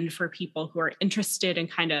recommend for people who are interested in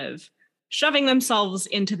kind of shoving themselves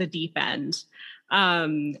into the deep end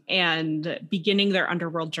and beginning their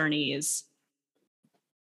underworld journeys?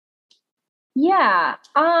 Yeah.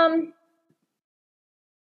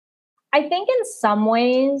 I think in some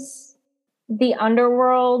ways the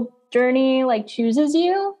underworld journey like chooses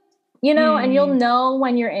you, and you'll know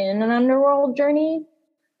when you're in an underworld journey.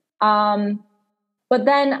 But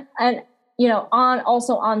then, and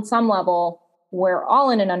on some level, we're all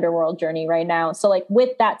in an underworld journey right now. So like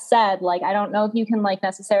with that said, like I don't know if you can like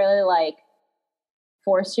necessarily like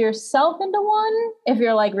force yourself into one if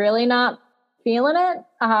you're like really not feeling it.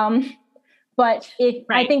 But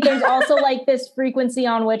I think there's also like this frequency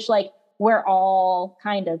on which like we're all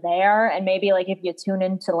kind of there. And maybe like if you tune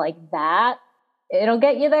into like that, it'll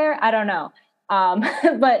get you there. I don't know.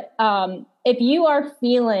 But if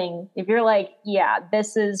you're like, yeah,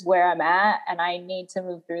 this is where I'm at and I need to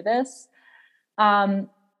move through this.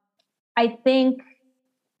 I think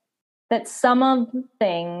that some of the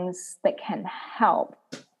things that can help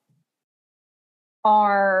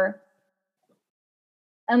are,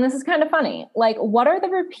 and this is kind of funny, like what are the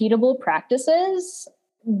repeatable practices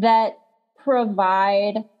that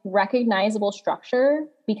provide recognizable structure?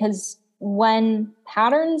 Because when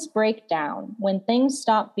patterns break down, when things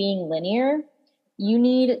stop being linear, you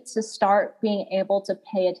need to start being able to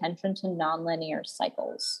pay attention to nonlinear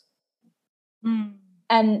cycles.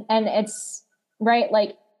 and it's right.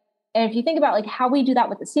 Like, and if you think about like how we do that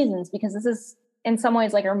with the seasons, because this is in some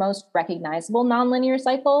ways like our most recognizable nonlinear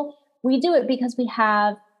cycle, we do it because we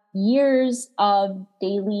have years of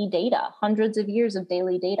daily data, hundreds of years of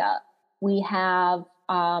daily data. We have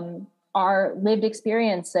our lived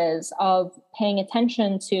experiences of paying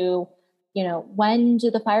attention to, you know, when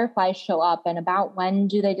do the fireflies show up and about when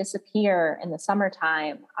do they disappear in the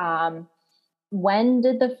summertime? When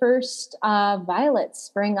did the first violets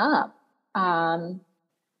spring up?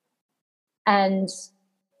 And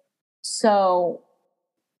so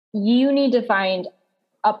you need to find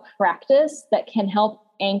a practice that can help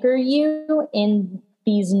anchor you in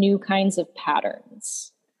these new kinds of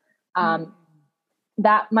patterns.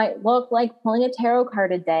 That might look like pulling a tarot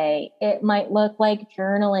card a day. It might look like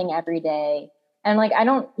journaling every day. And like,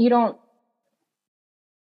 some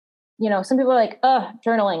people are like,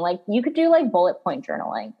 journaling. Like you could do like bullet point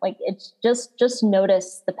journaling. Like it's just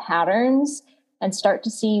notice the patterns and start to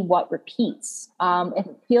see what repeats. If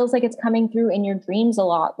it feels like it's coming through in your dreams a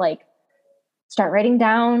lot, like start writing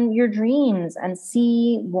down your dreams and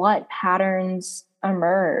see what patterns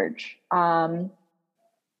emerge.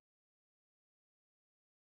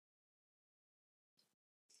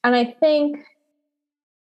 And I think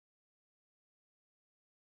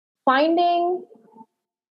finding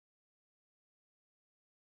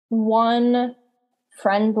one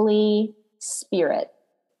friendly spirit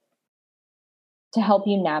to help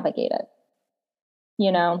you navigate it,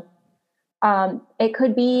 it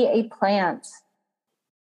could be a plant.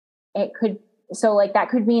 That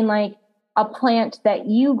could mean like a plant that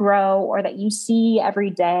you grow or that you see every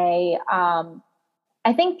day.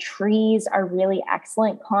 I think trees are really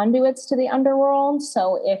excellent conduits to the underworld.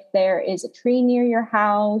 So if there is a tree near your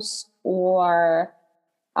house or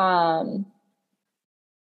something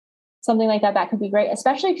like that, that could be great,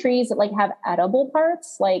 especially trees that like have edible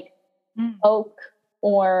parts like oak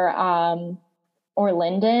or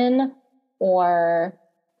linden or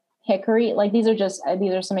hickory. Like these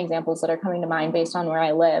are some examples that are coming to mind based on where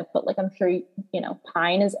I live, but like I'm sure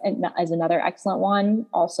pine is another excellent one.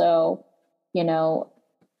 Also,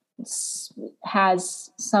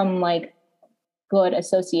 has some like good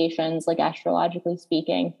associations, like astrologically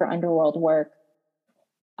speaking, for underworld work.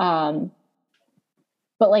 But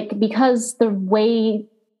like, because the way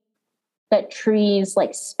that trees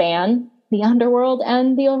like span the underworld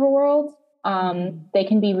and the overworld, they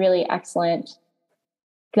can be really excellent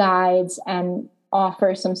guides and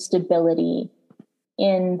offer some stability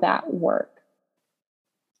in that work.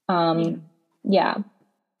 Yeah.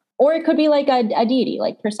 Or it could be like a deity,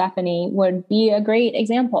 like Persephone would be a great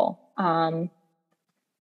example.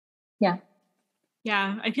 Yeah.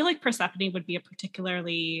 Yeah. I feel like Persephone would be a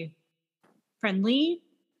particularly friendly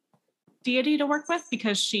deity to work with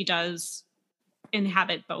because she does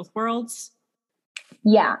inhabit both worlds.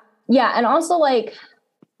 Yeah. Yeah. And also like,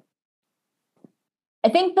 I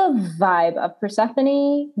think the vibe of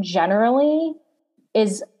Persephone generally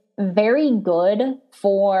is very good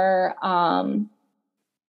for,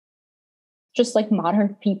 just like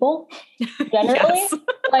modern people generally. Yes.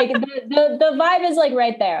 Like the vibe is like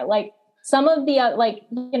right there. Like some of the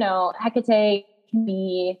Hecate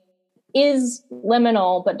is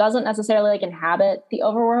liminal, but doesn't necessarily like inhabit the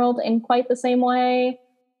overworld in quite the same way,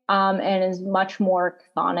 and is much more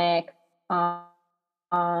chthonic.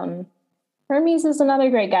 Hermes is another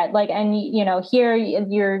great guy. Like, and here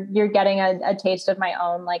you're getting a taste of my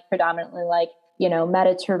own, like predominantly like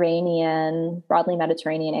broadly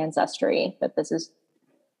Mediterranean ancestry. But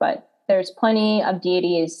there's plenty of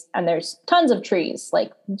deities and there's tons of trees.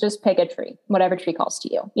 Like just pick a tree, whatever tree calls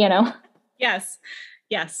to you, Yes.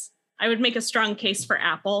 Yes. I would make a strong case for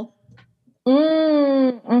apple.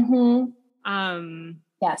 Mm-hmm.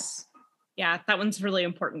 Yes. Yeah. That one's really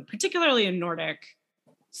important, particularly in Nordic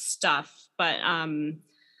stuff, but,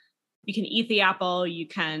 you can eat the apple, you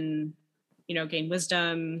can, gain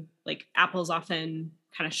wisdom. Like apples often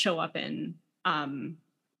kind of show up in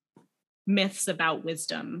myths about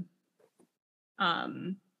wisdom.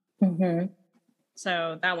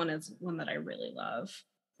 So that one is one that I really love.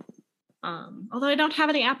 Although I don't have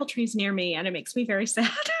any apple trees near me and it makes me very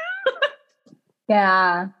sad.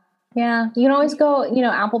 Yeah. Yeah. You can always go,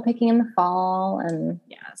 apple picking in the fall and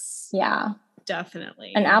yes. Yeah.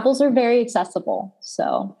 Definitely. And apples are very accessible.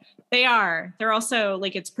 So they are. They're also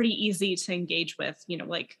like, it's pretty easy to engage with,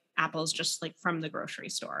 like apples just like from the grocery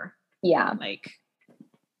store. Yeah. Like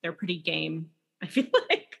they're pretty game, I feel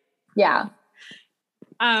like. Yeah.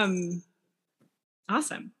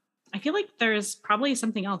 Awesome. I feel like there's probably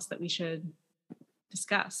something else that we should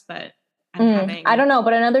discuss, but I don't know,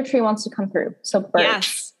 but another tree wants to come through. So birch.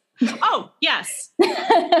 Yes. Oh, yes.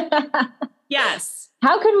 Yes.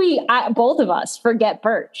 How could we, both of us, forget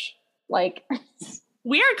Birch? Like,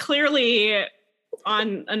 we are clearly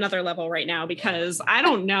on another level right now because I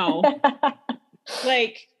don't know.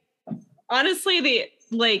 Like, honestly,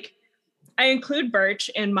 I include Birch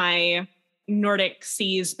in my Nordic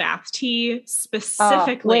Seas bath tea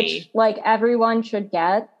specifically. Which, like, everyone should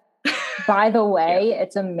get. By the way,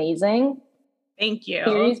 it's amazing. Thank you.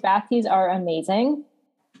 Ceres bath teas are amazing.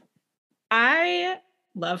 I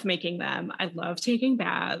love making them. I love taking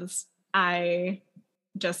baths. I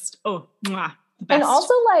just, the best. And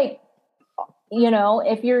also, like, you know,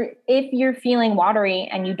 if you're feeling watery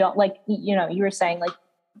and you don't, like, you know, you were saying, like,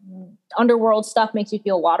 underworld stuff makes you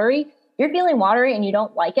feel watery. If you're feeling watery and you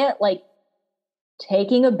don't like it, like,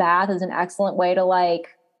 taking a bath is an excellent way to, like,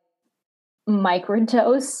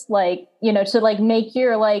 microdose, like, you know, to, like, make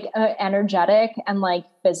your, like, energetic and, like,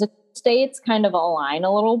 physical states kind of align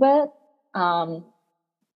a little bit.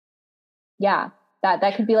 Yeah,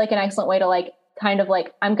 that could be, like, an excellent way to, like, kind of,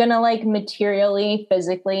 like, I'm gonna, like, materially,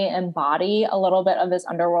 physically embody a little bit of this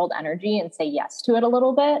underworld energy and say yes to it a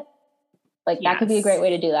little bit. Like, that could be a great way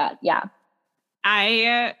to do that. Yeah.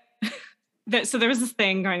 So there was this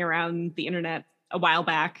thing going around the internet a while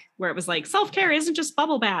back where it was like, self-care isn't just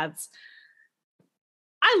bubble baths.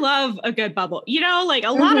 I love a good bubble, you know, like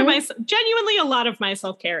a lot of my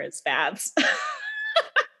self-care is baths.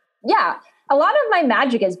 Yeah. A lot of my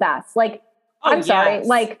magic is baths. Like, sorry,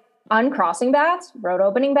 like uncrossing baths, road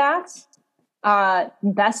opening baths,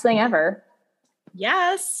 best thing ever.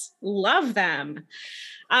 Yes. Love them.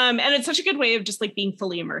 And it's such a good way of just, like, being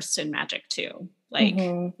fully immersed in magic too. Like,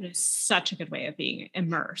 it's such a good way of being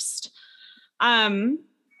immersed.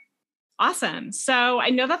 Awesome. So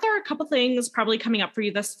I know that there are a couple things probably coming up for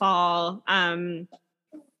you this fall.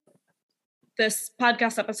 This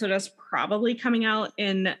podcast episode is probably coming out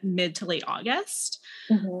in mid to late August.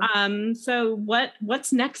 So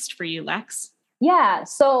what's next for you, Lex? Yeah.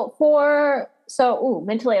 So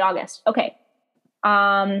mid to late August. Okay.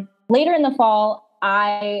 Later in the fall,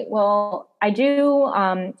 I do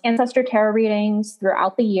ancestor tarot readings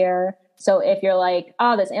throughout the year. So if you're like,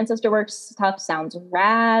 oh, this ancestor work stuff sounds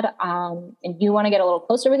rad, and you want to get a little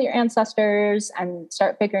closer with your ancestors and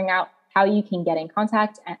start figuring out how you can get in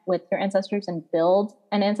contact with your ancestors and build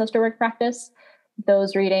an ancestor work practice,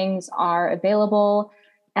 those readings are available.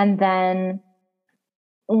 And then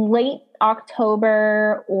late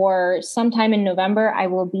October or sometime in November, I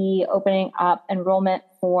will be opening up enrollment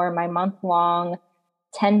for my month-long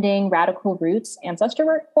Tending Radical Roots ancestor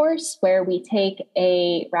work course, where we take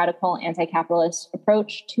a radical anti-capitalist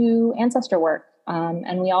approach to ancestor work.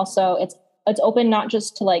 And we also, it's open not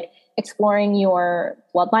just to, like, exploring your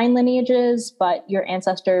bloodline lineages, but your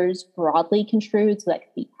ancestors broadly construed. So that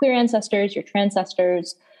could be queer ancestors, your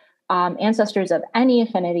transcestors, ancestors of any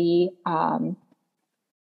affinity.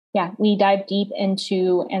 We dive deep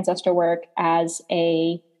into ancestor work as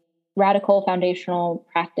a radical foundational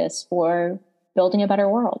practice for building a better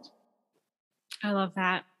world. I love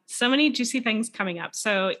that. So many juicy things coming up.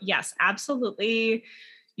 So yes, absolutely.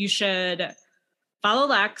 You should follow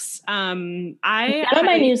Lex. Get on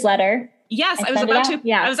my newsletter. Yes, I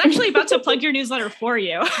was actually about to plug your newsletter for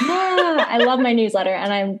you. Yeah, I love my newsletter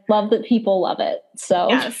and I love that people love it. So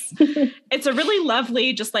yes, it's a really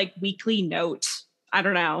lovely, just, like, weekly note. I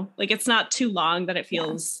don't know. Like, it's not too long that it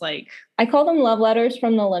feels like. I call them love letters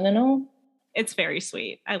from the liminal. It's very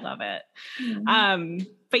sweet. I love it.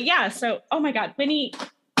 But yeah, so, oh my God, Winnie,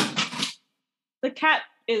 the cat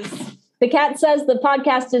says the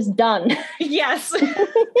podcast is done. Yes.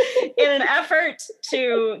 In an effort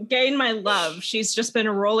to gain my love, she's just been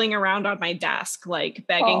rolling around on my desk, like,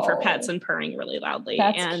 begging for pets and purring really loudly.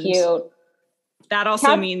 That's cute. That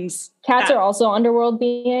also means cats are also underworld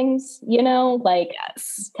beings, you know, like,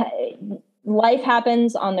 yes. Life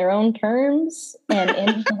happens on their own terms and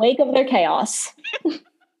in the wake of their chaos.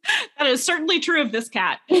 That is certainly true of this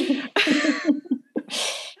cat.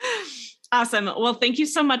 Awesome. Well, thank you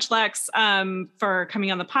so much, Lex, for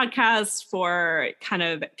coming on the podcast, for kind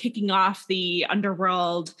of kicking off the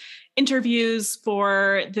underworld interviews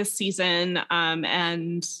for this season.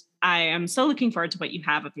 And I am so looking forward to what you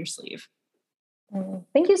have up your sleeve.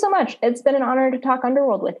 Thank you so much. It's been an honor to talk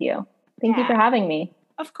underworld with you. Thank you for having me.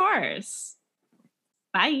 Of course.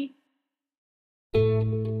 Bye.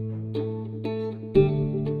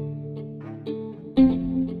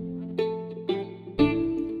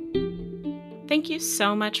 Thank you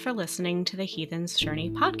so much for listening to the Heathen's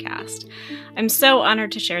Journey podcast. I'm so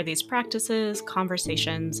honored to share these practices,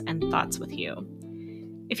 conversations, and thoughts with you.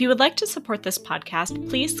 If you would like to support this podcast,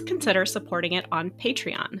 please consider supporting it on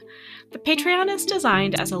Patreon. The Patreon is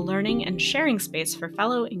designed as a learning and sharing space for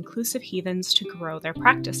fellow inclusive heathens to grow their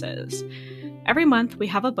practices. Every month, we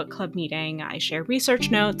have a book club meeting, I share research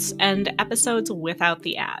notes, and episodes without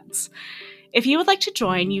the ads. If you would like to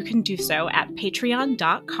join, you can do so at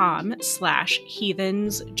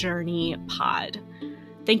patreon.com/heathensjourneypod.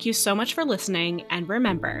 Thank you so much for listening, and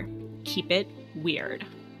remember, keep it weird.